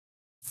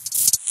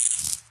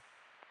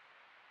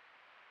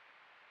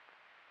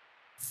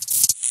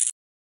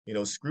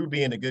Screw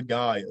being a good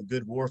guy, a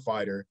good war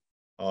fighter.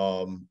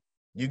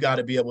 You got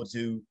to be able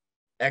to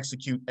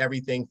execute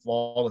everything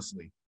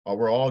flawlessly, or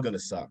we're all gonna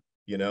suck.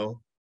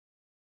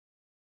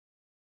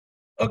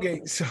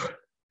 Okay, so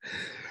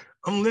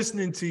I'm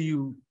listening to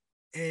you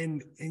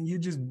and you're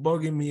just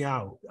bugging me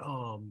out.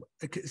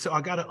 So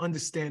I got to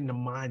understand the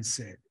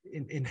mindset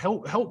and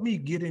help me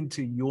get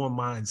into your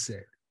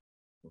mindset.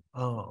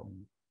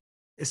 Um,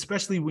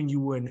 Especially when you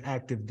were in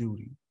active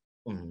duty.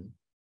 Mm-hmm.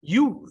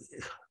 You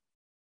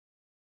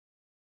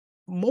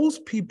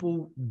Most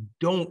people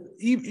don't,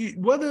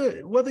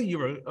 whether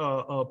you're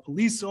a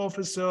police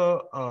officer,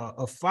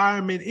 a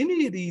fireman,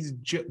 any of these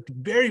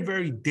very,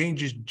 very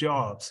dangerous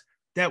jobs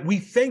that we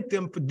thank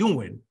them for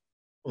doing,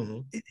 Mm-hmm.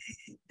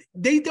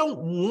 they don't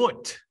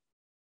want,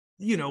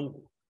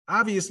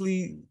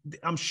 obviously,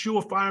 I'm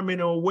sure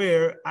firemen are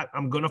aware,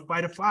 I'm going to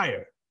fight a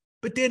fire,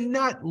 but they're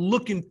not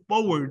looking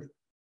forward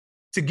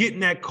to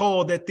getting that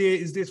call that there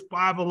is this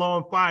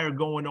 5-alarm fire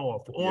going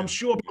off. Or I'm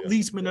sure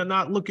policemen are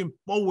not looking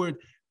forward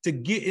to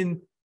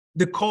getting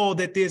the call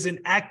that there's an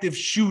active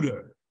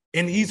shooter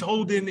and he's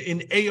holding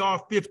an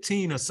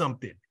AR-15 or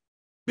something,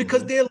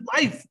 because their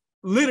life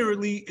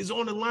literally is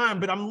on the line.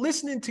 But I'm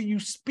listening to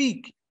you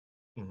speak,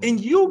 and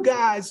you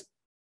guys,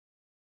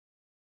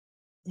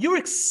 you're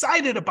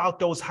excited about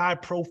those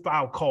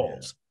high-profile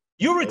calls.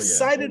 You're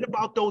excited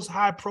about those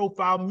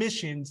high-profile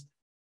missions,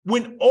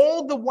 when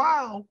all the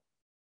while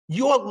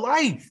your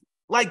life,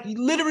 like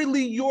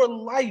literally your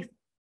life,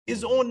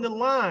 is on the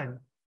line.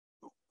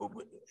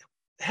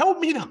 Help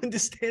me to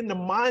understand the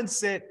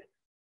mindset.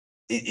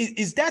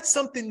 Is that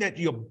something that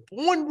you're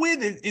born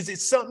with? Is it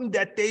something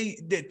that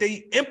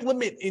they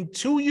implement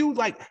into you?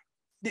 Like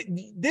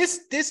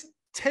this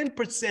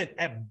 10%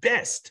 at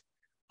best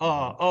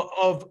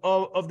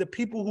of the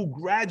people who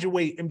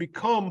graduate and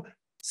become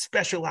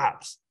special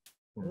ops.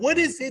 What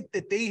is it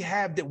that they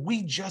have that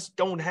we just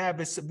don't have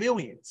as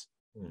civilians?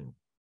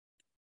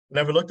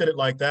 Never looked at it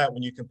like that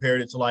when you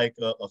compared it to like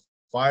a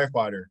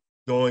firefighter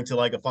going to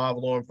like a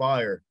 5-alarm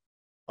fire.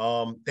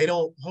 They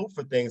don't hope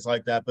for things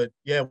like that. But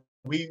yeah,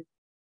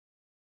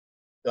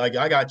 I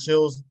got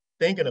chills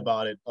thinking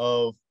about it.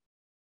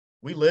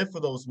 We live for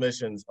those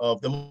missions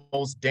of the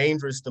most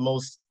dangerous, the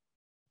most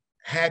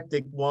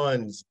hectic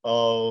ones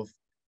of,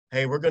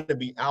 hey, we're going to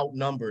be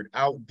outnumbered,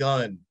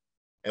 outgunned,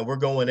 and we're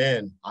going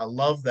in. I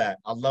love that.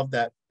 I love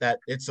that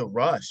it's a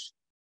rush.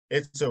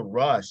 It's a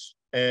rush.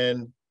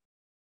 And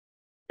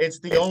it's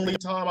the only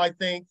time I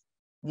think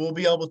we'll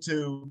be able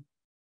to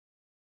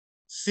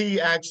see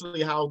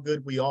actually how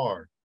good we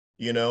are.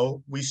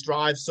 We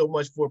strive so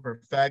much for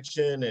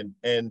perfection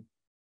and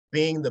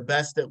being the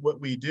best at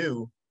what we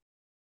do.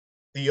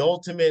 The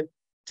ultimate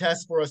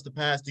test for us to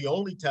pass, the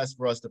only test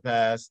for us to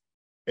pass,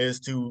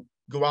 is to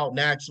go out and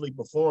actually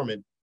perform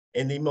it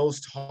in the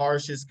most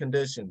harshest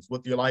conditions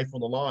with your life on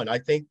the line. I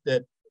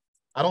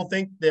don't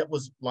think that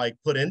was like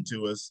put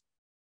into us.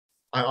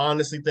 I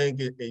honestly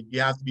think you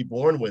have to be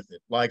born with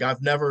it. Like I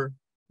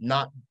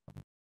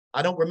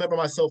don't remember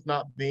myself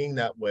not being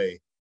that way.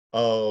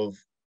 I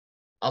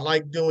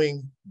like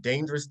doing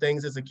dangerous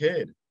things as a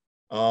kid.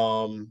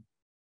 I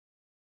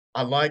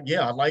like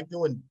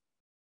doing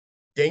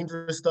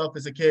dangerous stuff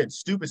as a kid,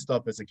 stupid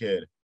stuff as a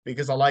kid,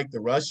 because I like the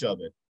rush of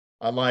it.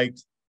 I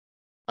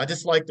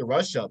just like the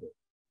rush of it,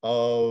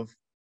 of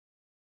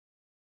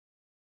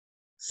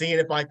seeing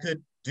if I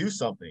could do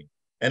something.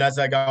 And as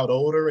I got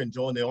older and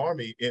joined the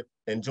army,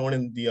 and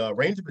joining the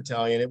Ranger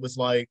Battalion, it was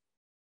like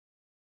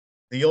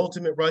the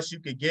ultimate rush you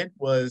could get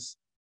was,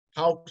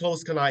 how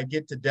close can I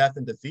get to death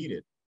and defeat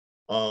it?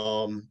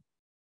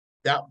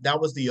 That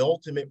was the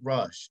ultimate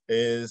rush,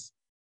 is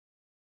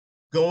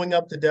going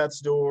up to death's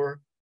door,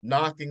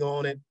 knocking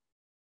on it,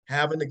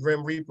 having the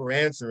Grim Reaper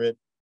answer it,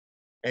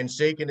 and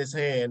shaking his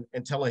hand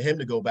and telling him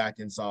to go back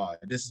inside.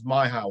 This is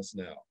my house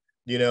now.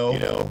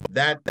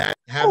 That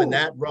having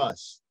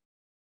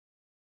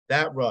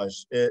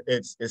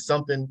it's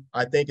something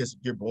I think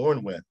you're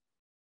born with.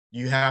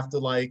 You have to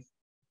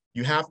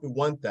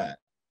want that.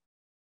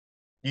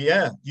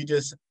 Yeah,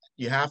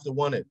 you have to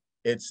want it.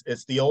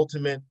 It's the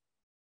ultimate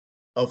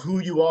of who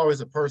you are as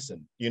a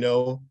person.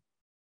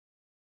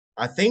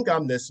 I think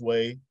I'm this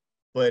way,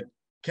 but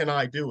can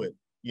I do it?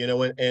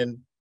 And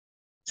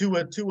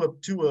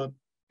to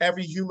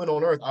every human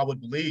on earth, I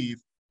would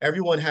believe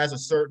everyone has a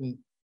certain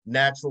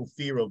natural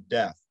fear of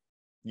death,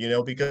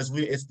 because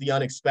it's the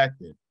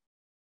unexpected.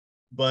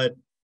 But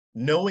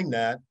knowing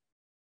that,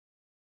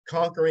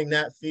 conquering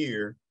that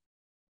fear,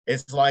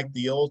 it's like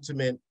the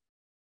ultimate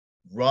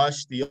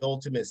rush, the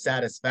ultimate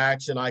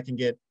satisfaction I can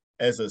get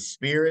as a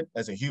spirit,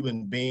 as a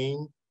human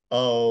being,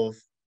 of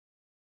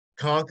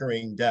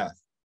conquering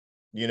death.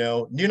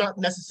 You're not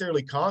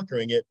necessarily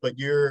conquering it, but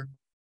you're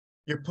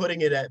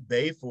putting it at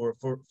bay for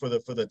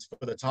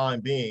the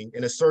time being,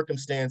 in the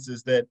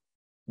circumstances that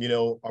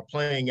are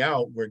playing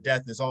out where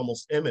death is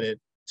almost imminent.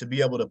 To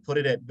be able to put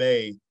it at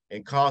bay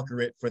and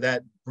conquer it for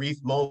that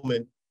brief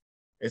moment,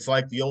 it's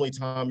like the only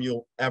time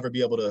you'll ever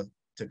be able to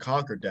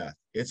conquer death.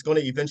 It's going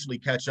to eventually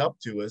catch up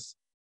to us,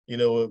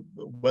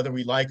 whether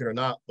we like it or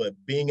not. But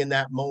being in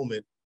that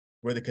moment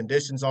where the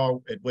conditions are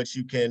at which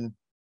you can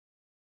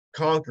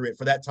conquer it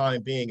for that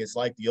time being. It's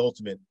like the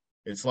ultimate.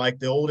 It's like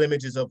the old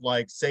images of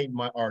like Satan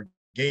or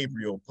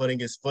Gabriel putting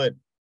his foot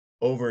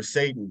over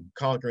Satan,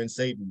 conquering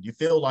Satan. You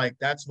feel like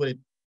that's what it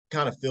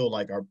kind of feel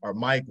like, our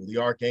Michael, the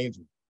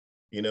archangel,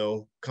 you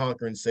know,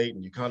 conquering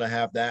Satan. You kind of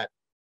have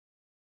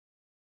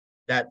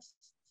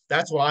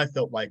that's what I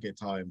felt like at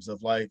times,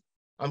 of like,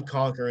 I'm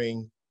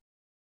conquering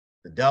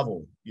the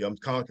devil, you know, I'm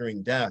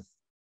conquering death.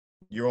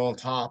 You're on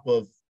top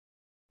of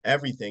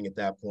everything at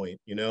that point,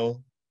 you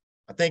know.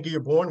 I think you're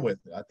born with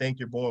it. I think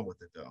you're born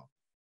with it though.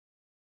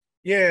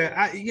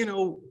 Yeah,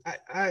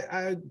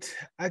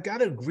 I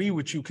gotta agree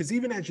with you, because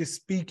even as you're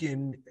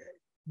speaking,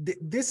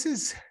 this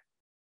is,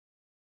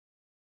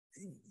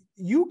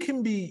 you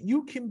can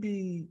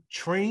be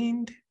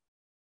trained,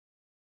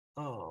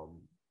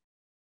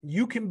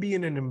 you can be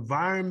in an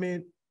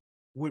environment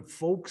with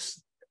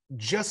folks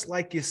just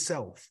like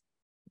yourself,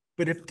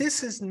 but if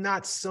this is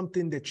not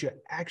something that you're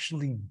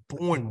actually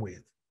born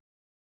with,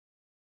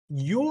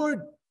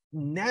 your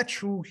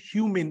natural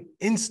human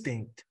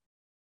instinct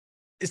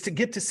is to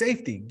get to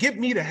safety. Get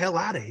me the hell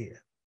out of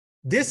here.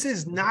 This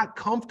is not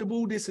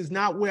comfortable. This is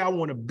not where I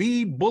want to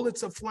be.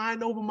 Bullets are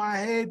flying over my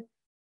head.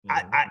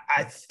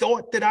 I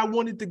thought that I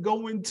wanted to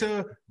go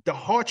into the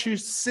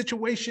harshest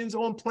situations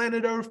on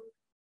planet Earth,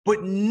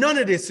 but none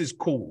of this is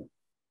cool.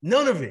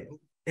 None of it.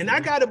 And I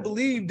gotta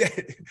believe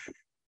that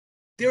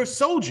there are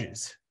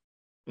soldiers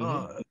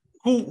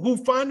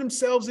who find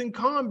themselves in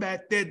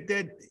combat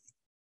that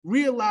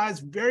realize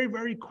very,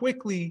 very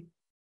quickly,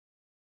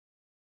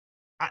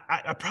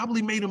 I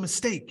probably made a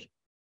mistake.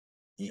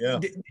 Yeah.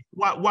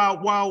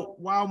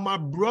 While my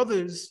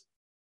brothers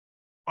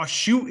are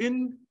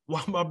shooting,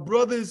 while my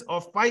brothers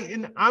are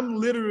fighting, I'm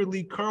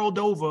literally curled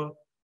over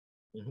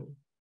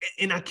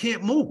and I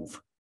can't move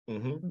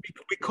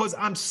because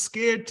I'm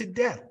scared to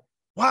death.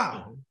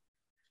 Wow.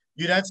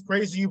 Yeah, that's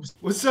crazy.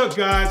 What's up,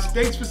 guys?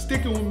 Thanks for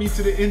sticking with me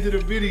to the end of the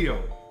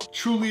video.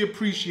 Truly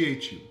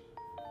appreciate you.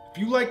 If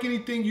you like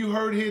anything you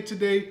heard here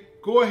today,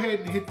 go ahead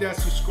and hit that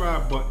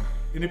subscribe button.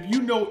 And if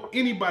you know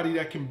anybody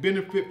that can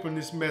benefit from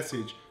this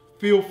message,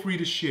 feel free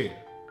to share.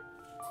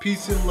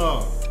 Peace and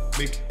love.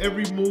 Make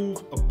every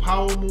move a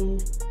power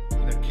move,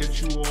 and I'll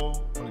catch you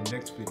all on the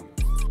next video.